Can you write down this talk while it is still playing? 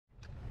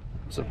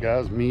What's up,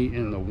 guys? Me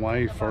and the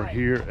wife are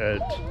here at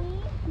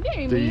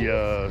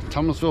the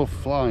Thomasville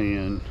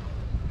Fly-In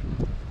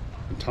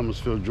in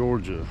Thomasville,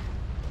 Georgia.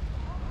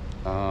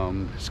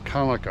 It's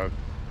kind of like a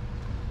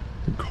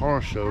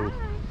car show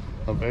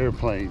of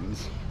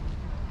airplanes.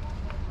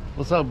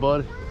 What's up,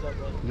 buddy? What's up,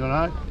 brother? You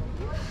alright?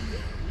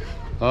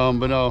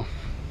 But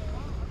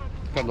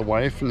got the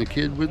wife and the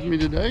kid with me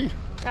today.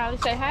 Riley,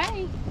 say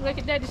hey. Look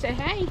at Daddy, say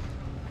hey.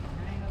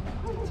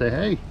 Say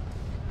hey.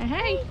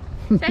 Hey.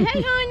 Say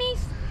hey,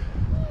 honeys.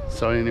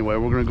 So anyway,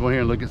 we're gonna go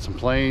here and look at some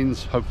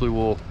planes. Hopefully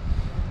we'll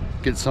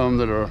get some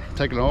that are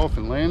taking off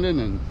and landing,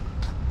 and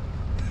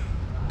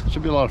it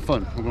should be a lot of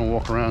fun. We're gonna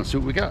walk around and see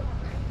what we got. All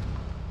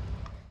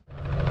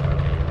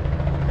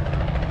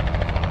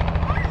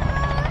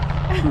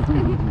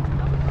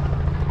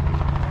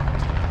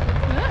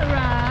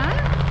right.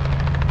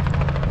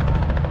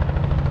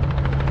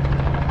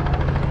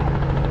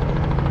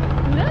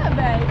 Look,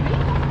 baby.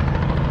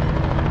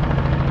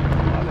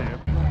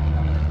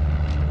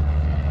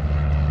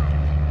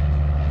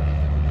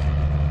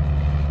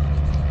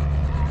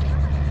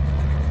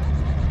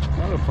 A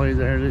lot of planes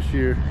out here this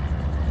year.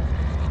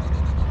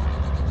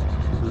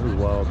 There's a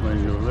wild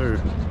thing over there.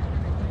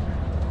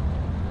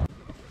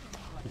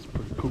 It's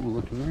pretty cool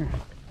looking there.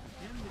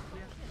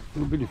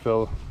 Little bitty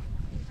fella.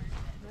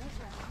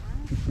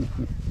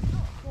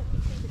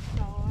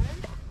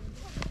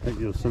 I think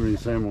Yosemite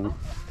Sam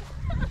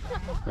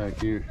back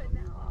here.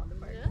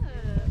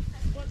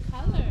 What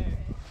color?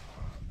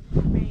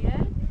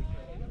 Red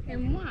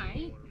and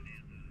white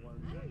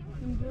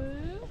and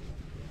blue.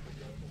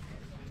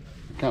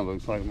 Kind of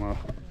looks like my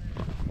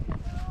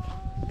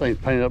thing's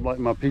painted up like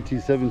my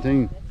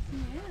PT-17. Yeah,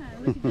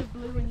 look at the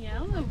blue and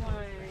yellow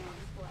one.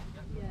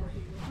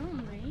 Oh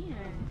man.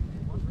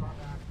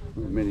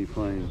 Mini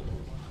plane.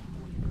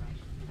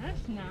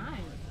 That's nice.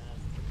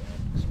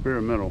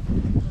 Experimental.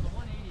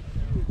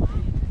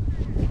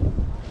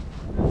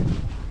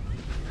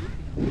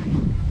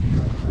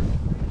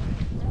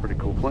 It's a pretty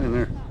cool plane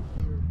there.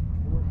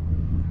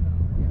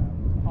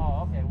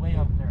 Oh, okay, way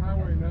up there.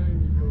 Highway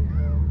 90 goes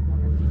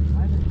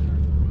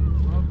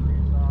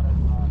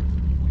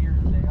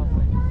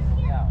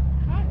Yeah.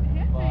 Hot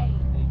But heavy.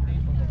 they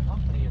from the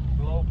company is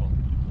global.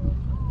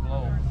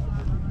 Global.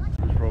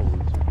 Just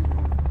rolling.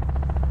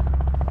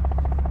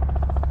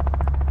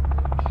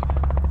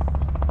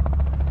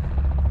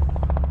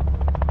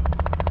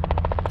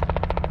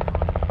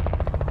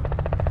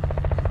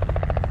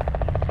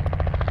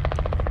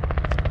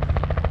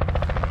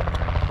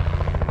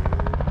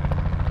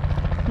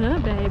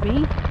 Look,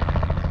 baby.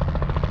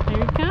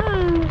 Here it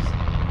comes.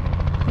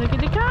 Look at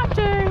the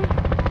copter.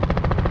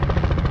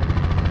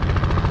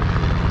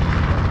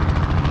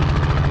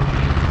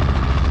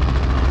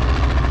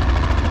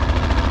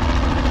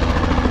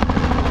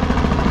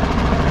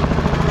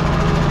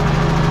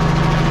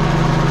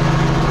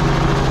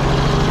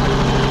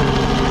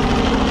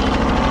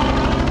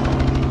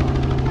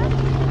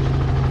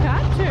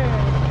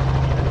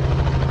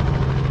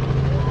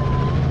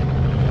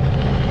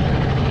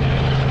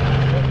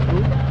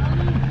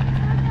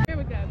 Here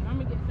we go. I'm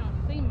gonna get some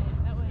cement.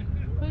 That way I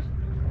can push.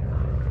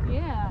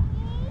 Yeah.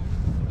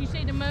 You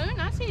see the moon?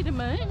 I see the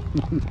moon.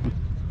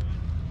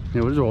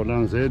 Yeah, we just walked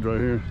down this edge right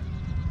here.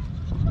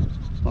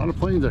 A lot of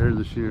planes out here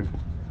this year.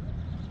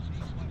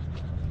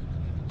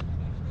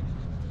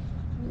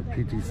 The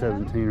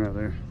PT-17 right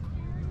there.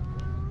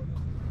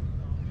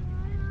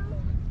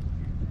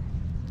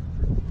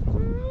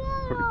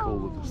 Pretty cool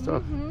looking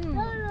stuff.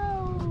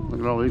 Look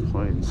at all these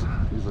planes.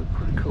 These look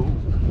pretty cool.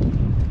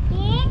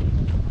 Pink.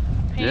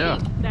 Yeah.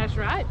 That's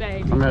right,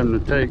 baby. I'm having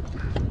to take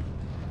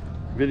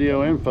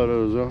video and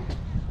photos though.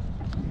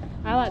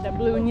 I like that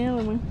blue and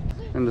yellow one.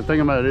 And the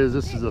thing about it is,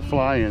 this is a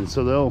fly-in,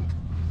 so they'll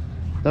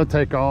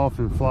take off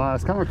and fly.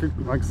 It's kind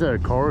of like I said, a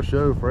car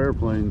show for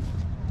airplanes.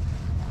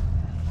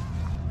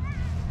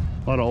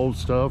 A lot of old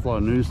stuff, a lot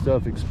of new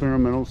stuff,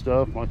 experimental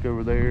stuff, like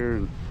over there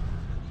and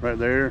right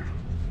there.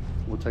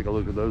 We'll take a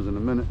look at those in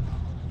a minute.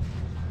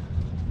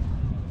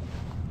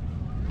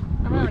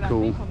 I remember Really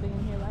cool. that people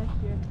being here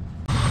last year.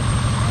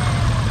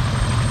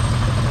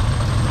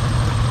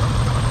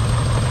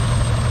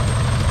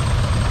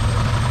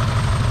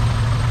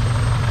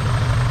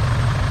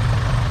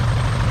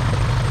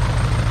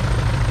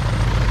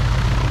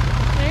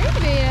 There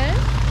it is.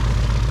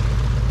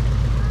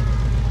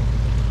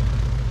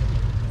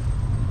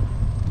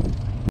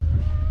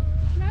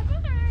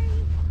 Bye-bye.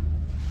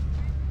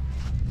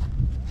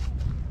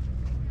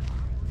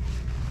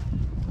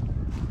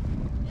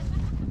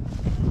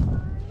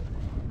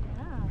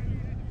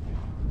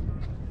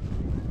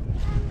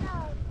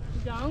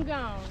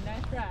 Gone,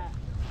 that's right.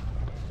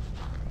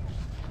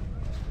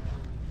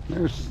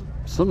 There's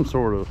some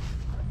sort of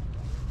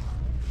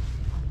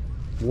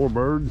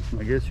warbird,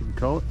 I guess you could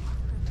call it.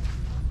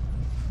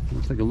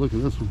 Let's take a look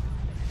at this one.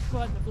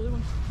 What, the blue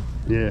one?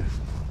 Yeah.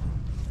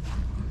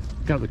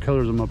 Got the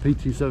colors of my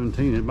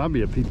PT-17. It might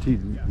be a PT,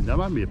 that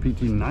might be a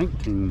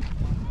PT-19.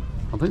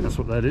 I think that's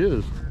what that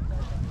is.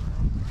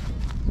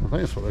 I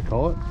think that's what they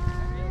call it.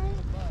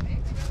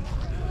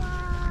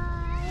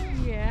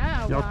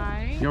 Yeah,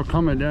 Y'all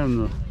comment down in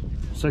the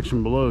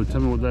section below. Tell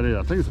me what that is.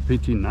 I think it's a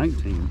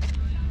PT-19.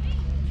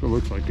 That's what it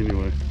looks like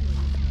anyway.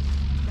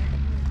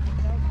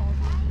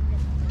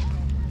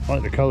 I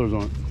like the colors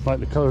on it. I like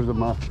the colors of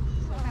my...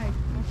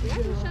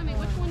 Hey, show me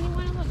which one you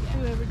want to look at.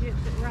 Whoever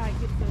gets it right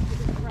gets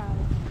it right.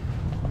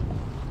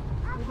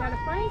 We got a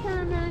plane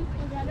coming.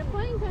 We got a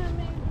plane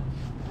coming.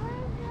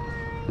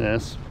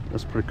 Yes,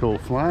 that's pretty cool.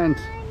 Flying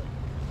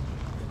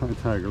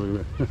tiger,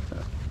 look at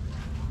that.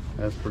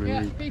 That's pretty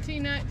neat.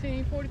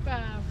 PT-19,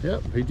 45.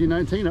 Yep,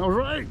 PT-19. I was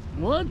right.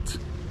 What?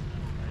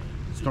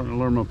 Starting to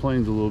learn my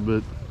planes a little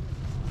bit.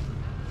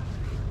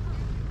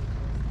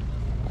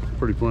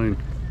 Pretty plane.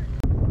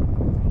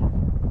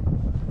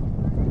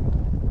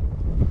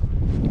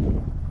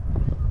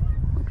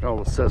 Look at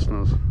all the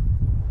Cessnas.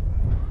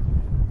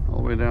 All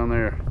the way down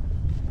there.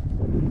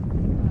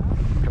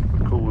 A couple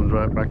of cool ones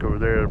right back over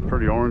there. A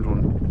pretty orange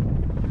one.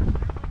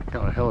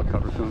 Got a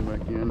helicopter coming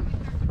back in.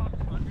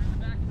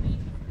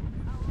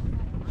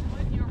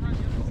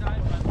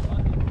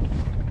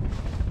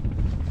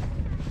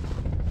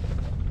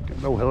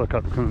 Got no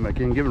helicopter coming back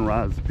in, giving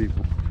rides to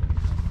people.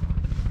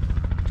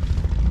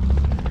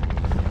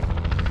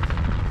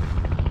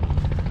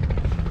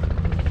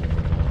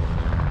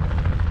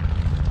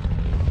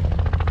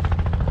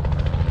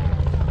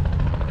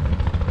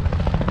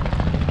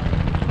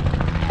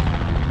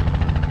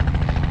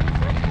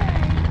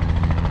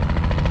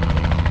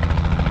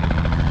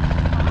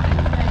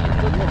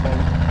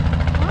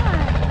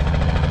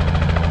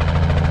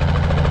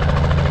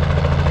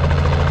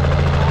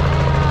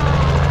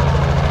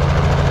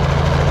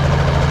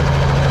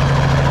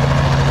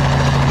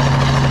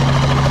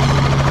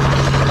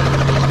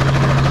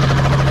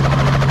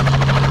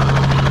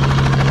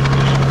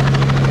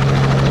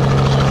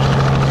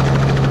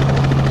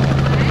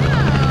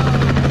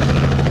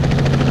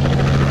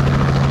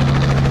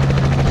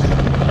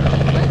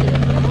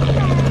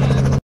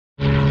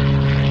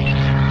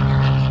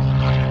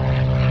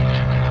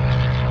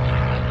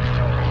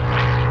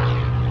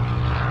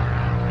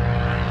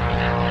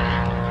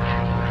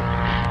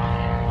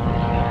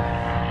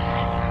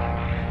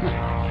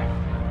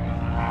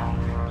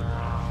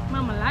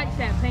 Mama likes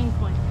that pink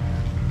one.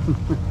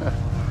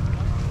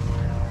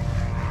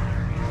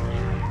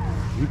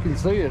 You can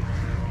see it.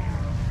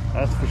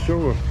 That's for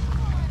sure.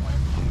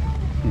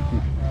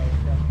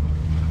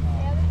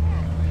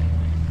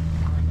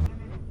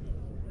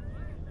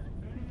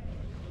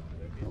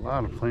 A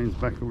lot of planes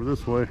back over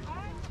this way.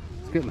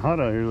 It's getting hot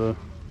out here though.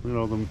 Look at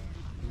all them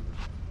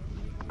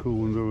cool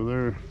ones over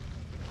there.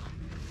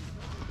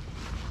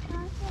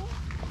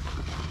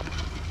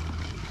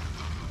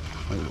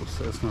 Like a little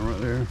Cessna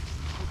right there.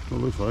 What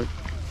it looks like.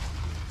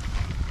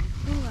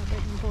 Ooh, I bet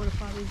them porta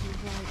potties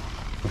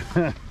is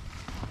like.